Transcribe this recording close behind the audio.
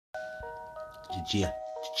Yeah,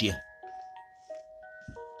 yeah.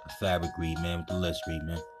 Fabric read, man, with the list read,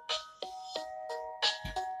 man.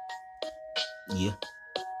 Yeah,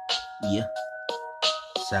 yeah.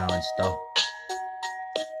 Silence though.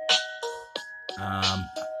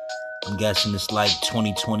 I'm guessing it's like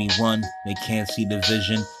 2021. They can't see the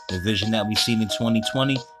vision. The vision that we seen in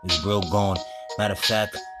 2020 is real gone. Matter of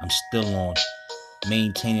fact, I'm still on.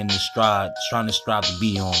 Maintaining the stride, trying to strive to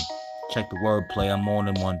be on. Check the wordplay, I'm on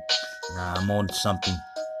in one. Nah, I'm on to something.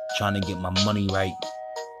 Trying to get my money right.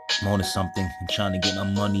 I'm on to something. I'm trying to get my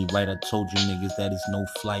money right. I told you niggas that it's no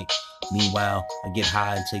flight. Meanwhile, I get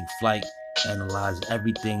high and take flight. Analyze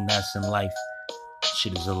everything that's in life.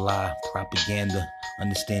 Shit is a lie, propaganda.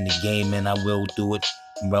 Understand the game and I will do it.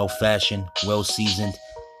 I'm well fashioned, well seasoned.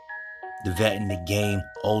 The vet in the game,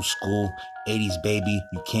 old school, 80s baby.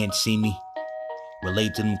 You can't see me.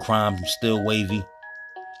 Relate to them crimes, I'm still wavy.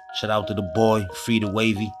 Shout out to the boy, free the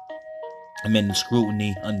wavy. I'm in the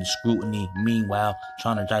scrutiny, under scrutiny. Meanwhile,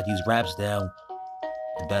 trying to jot these raps down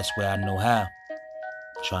the best way I know how.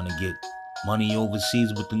 Trying to get money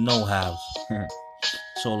overseas with the know-hows.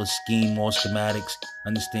 It's all a scheme, all schematics.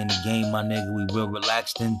 Understand the game, my nigga. We real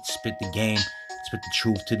relaxed and spit the game. Spit the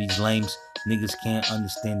truth to these lames. Niggas can't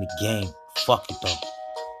understand the game. Fuck it though.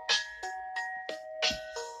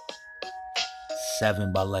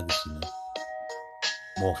 7xlegacy, man.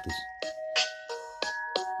 Off this.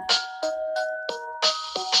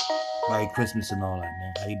 Merry Christmas and all that,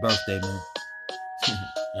 man. Happy birthday, man.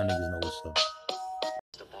 Y'all niggas know what's up.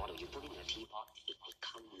 The water you put in the teapot, it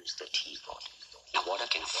becomes the teapot. The water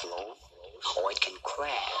can flow or it can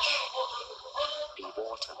crash. Be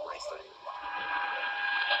water, my friend.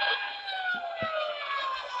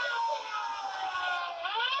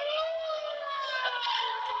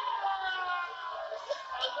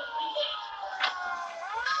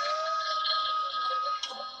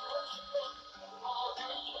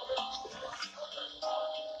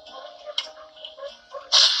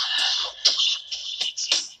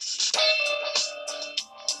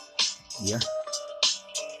 Yeah.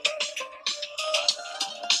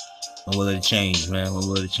 When will it change, man? When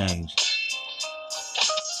will it change?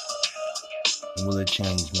 When will it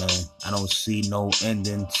change, man? I don't see no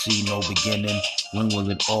ending, see no beginning. When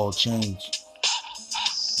will it all change?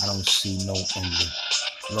 I don't see no ending.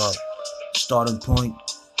 Look, starting point,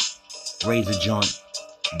 raise a joint,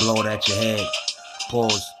 blow it at your head,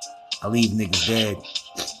 pause, I leave niggas dead.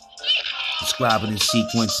 Describing in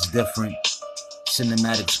sequence is different.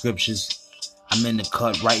 Cinematic scriptures. I'm in the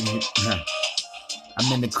cut writing.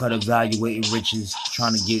 I'm in the cut evaluating riches.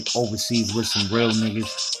 Trying to get overseas with some real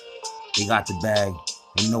niggas. They got the bag.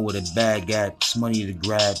 They know where the bag at. It's money to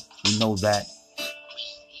grab. We know that.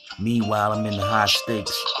 Meanwhile, I'm in the high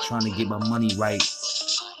stakes. Trying to get my money right.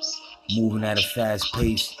 Moving at a fast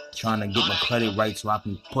pace. Trying to get my credit right so I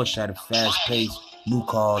can push at a fast pace. New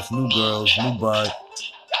cars, new girls, new bud.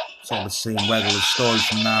 It's all the same regular story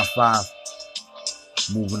from 9-5.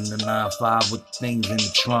 Moving in the 9-5 with things in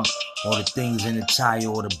the trunk, or the things in the tire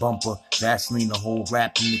or the bumper. Vaseline the whole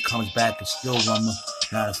rap and it comes back and still runner.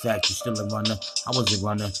 Matter of fact, you still a runner. I was a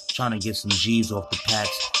runner, trying to get some G's off the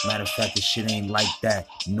packs. Matter of fact, the shit ain't like that.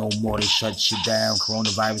 No more, they shut shit down.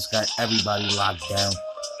 Coronavirus got everybody locked down.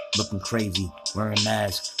 Looking crazy, wearing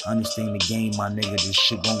masks. Understand the game, my nigga, this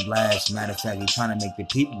shit won't last. Matter of fact, they trying to make the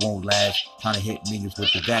people won't last. Trying to hit niggas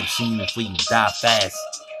with the vaccine before you die fast.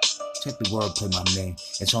 Check the wordplay, my man.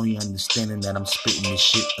 It's only understanding that I'm spitting this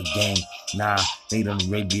shit again. Nah, they done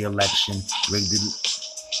rigged the election. Rigged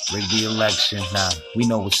the election. Nah, we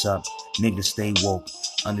know what's up. Niggas stay woke.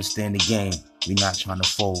 Understand the game. We not trying to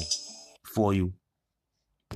fold for you.